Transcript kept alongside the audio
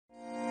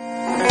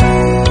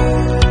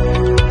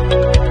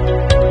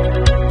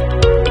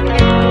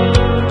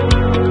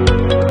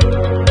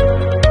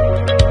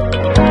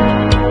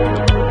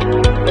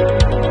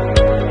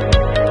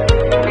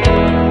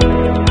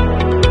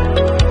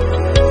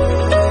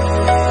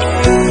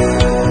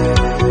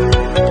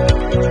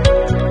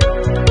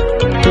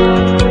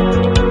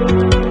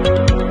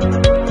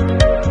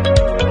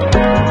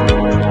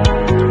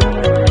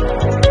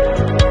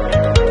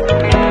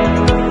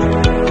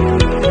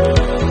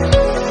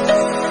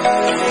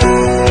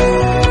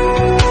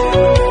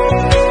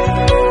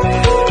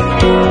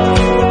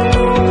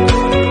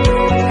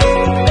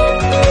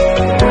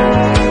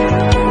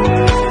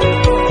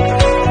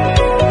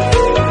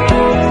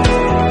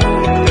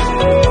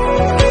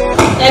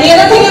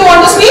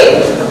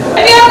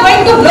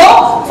to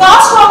blow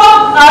fast from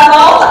our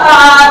mouth.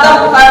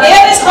 The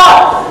air is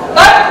hot.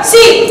 But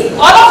see,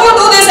 all of you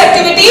do this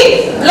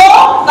activity.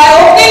 Blow by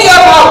opening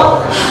your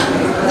mouth.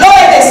 Blow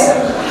like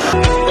this.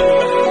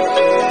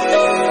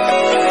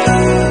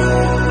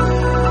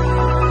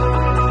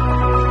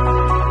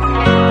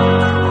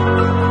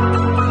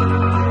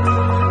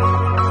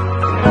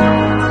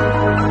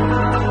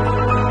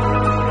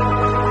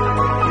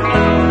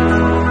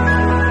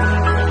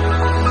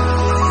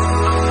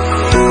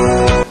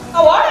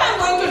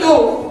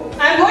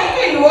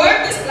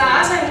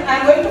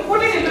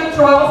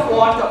 Of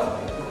water.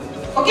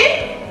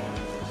 Okay?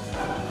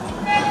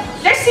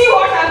 Let's see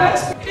what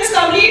happens. It is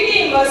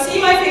completely immersed.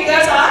 See, my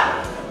fingers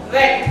are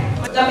wet.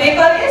 The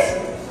paper is?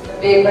 The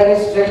paper is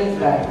still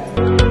dry.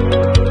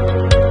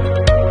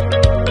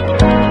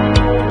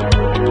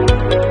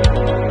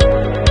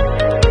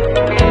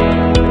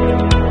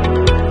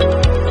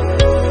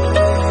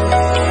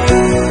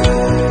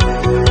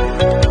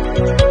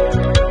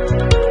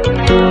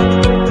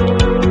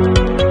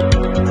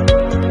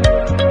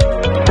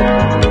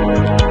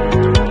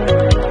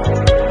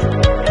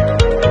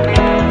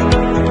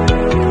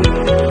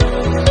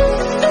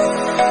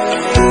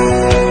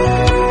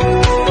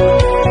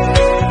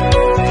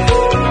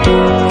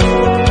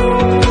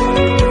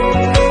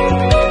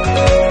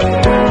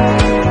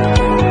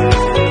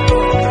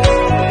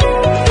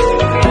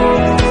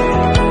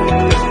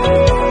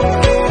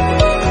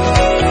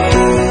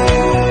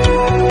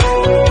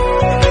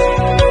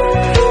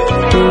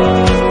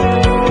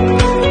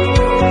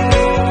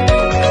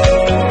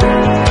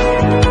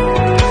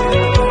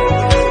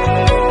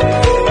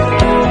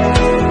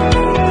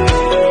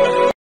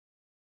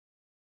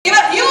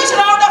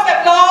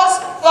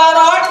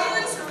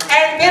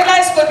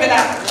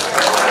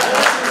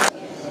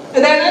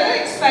 With another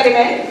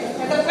experiment,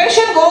 and the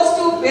question goes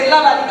to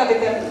Birla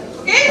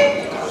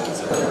Okay?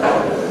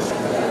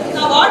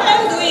 Now what I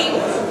am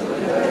doing,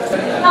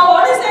 now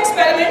what is the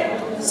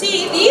experiment?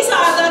 See, these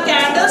are the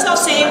candles of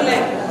same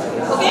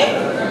length.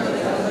 Okay?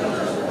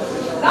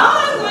 Now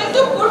I am going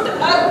to put a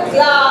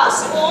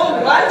glass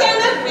on one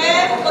candle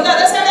and on the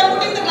other side I am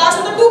putting the glass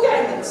on the two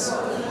candles.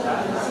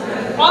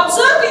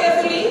 Observe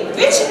carefully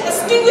which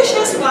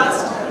extinguishes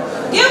first,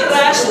 give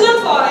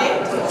rationale for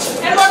it,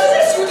 and what is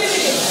its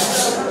utility.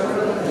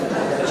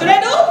 Should I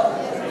do?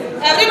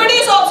 Everybody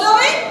is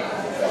observing?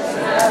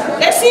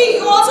 Let's see,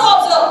 you also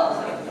observe.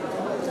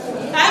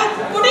 I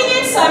am putting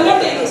it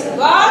simultaneously.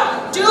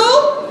 1, 2,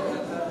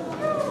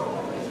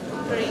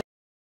 3.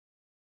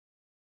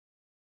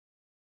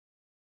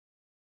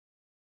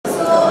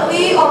 So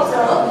we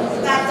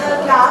observe that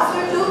the glass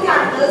with two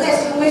candles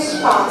extinguish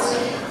fast.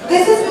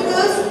 This is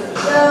because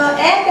the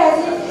air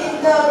present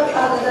in the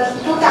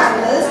two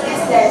candles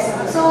is less.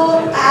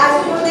 So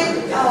as you know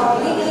that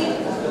we need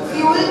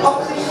fuel,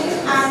 oxygen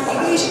and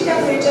ignition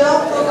temperature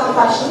for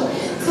combustion.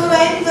 So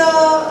when the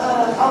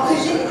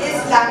oxygen is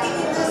lacking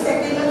in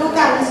the two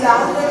candles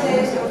glass, then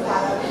there is no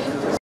fire.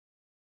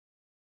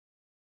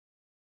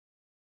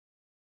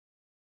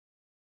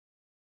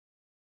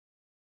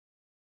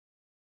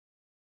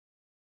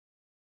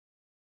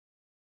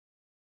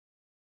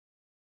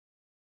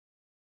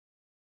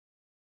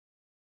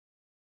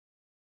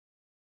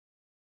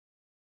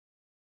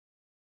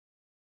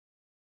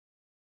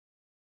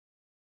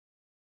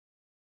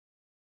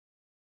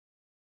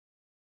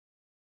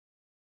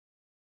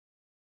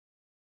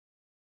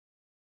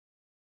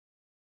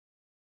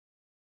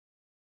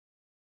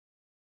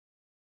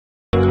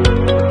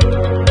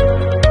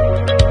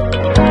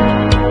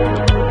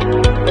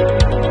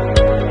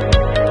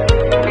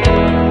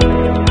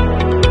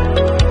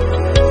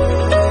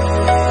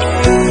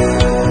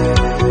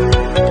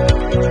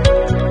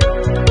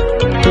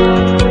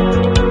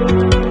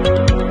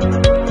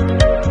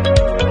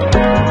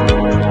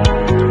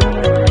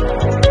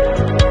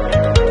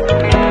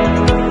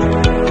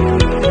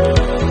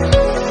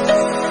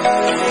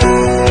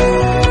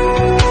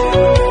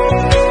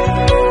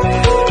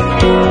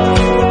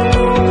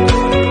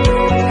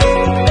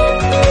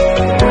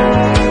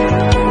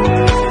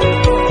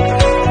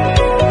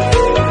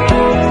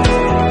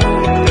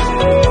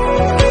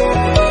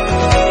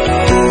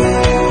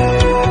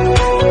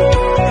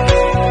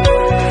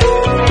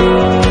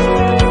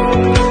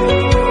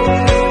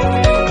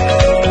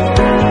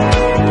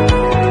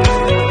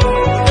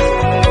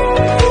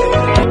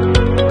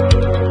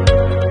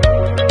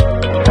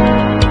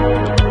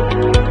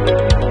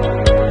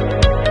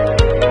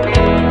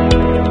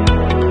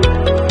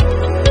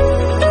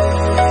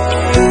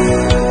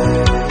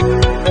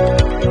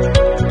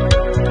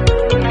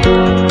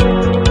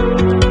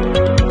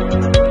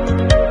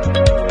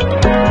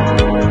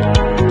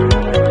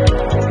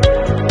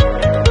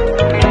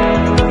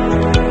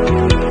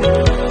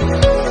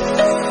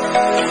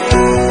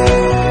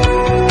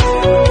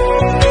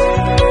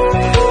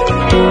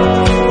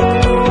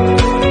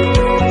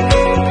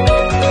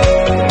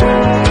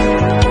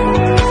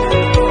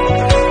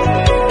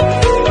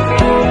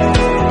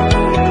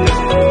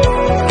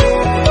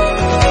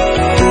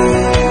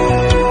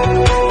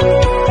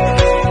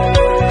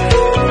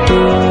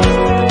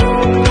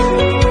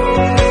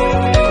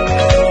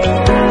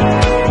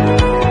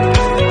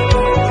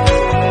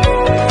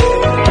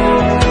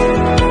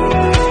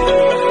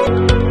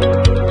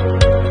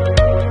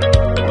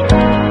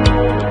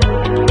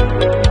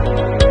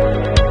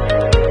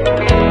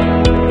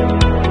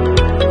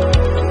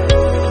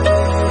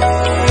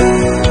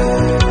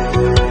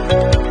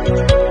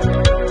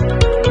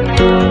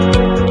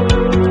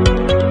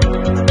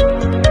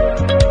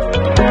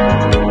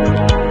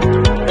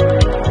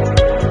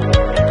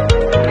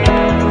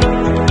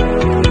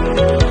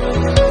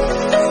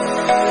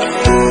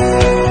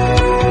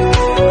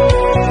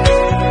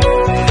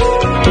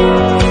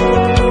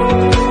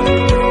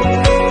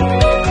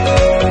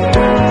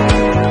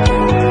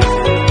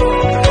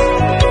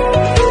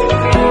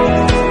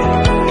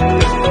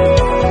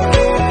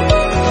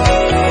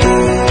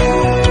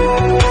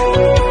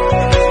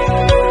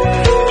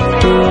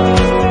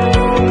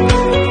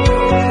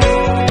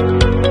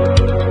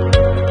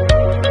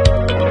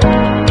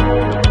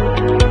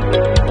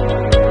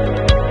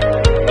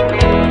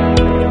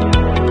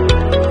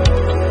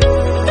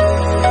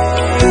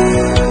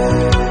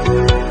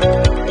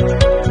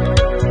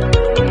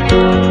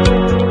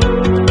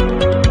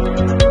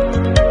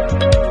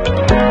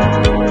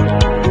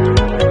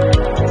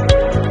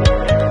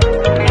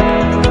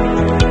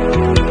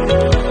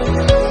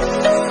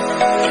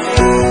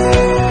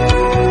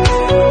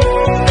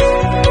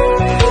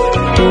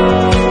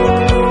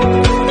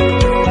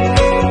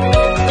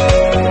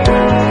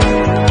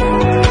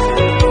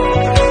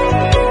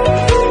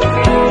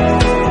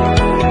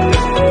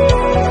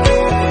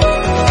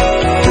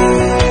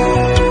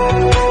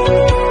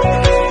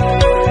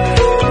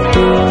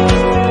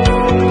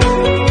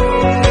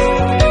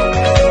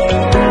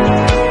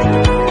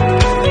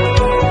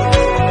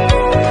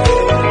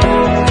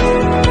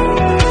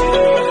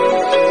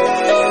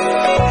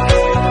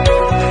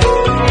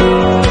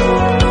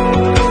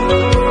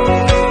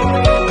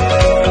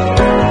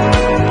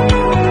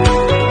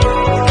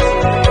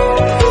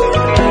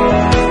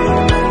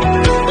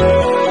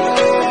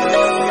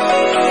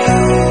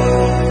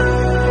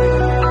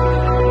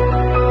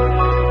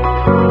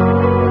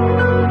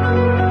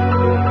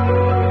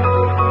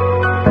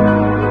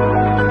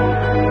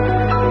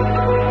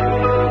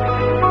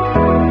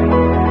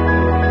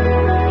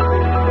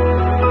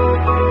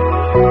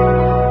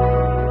 you.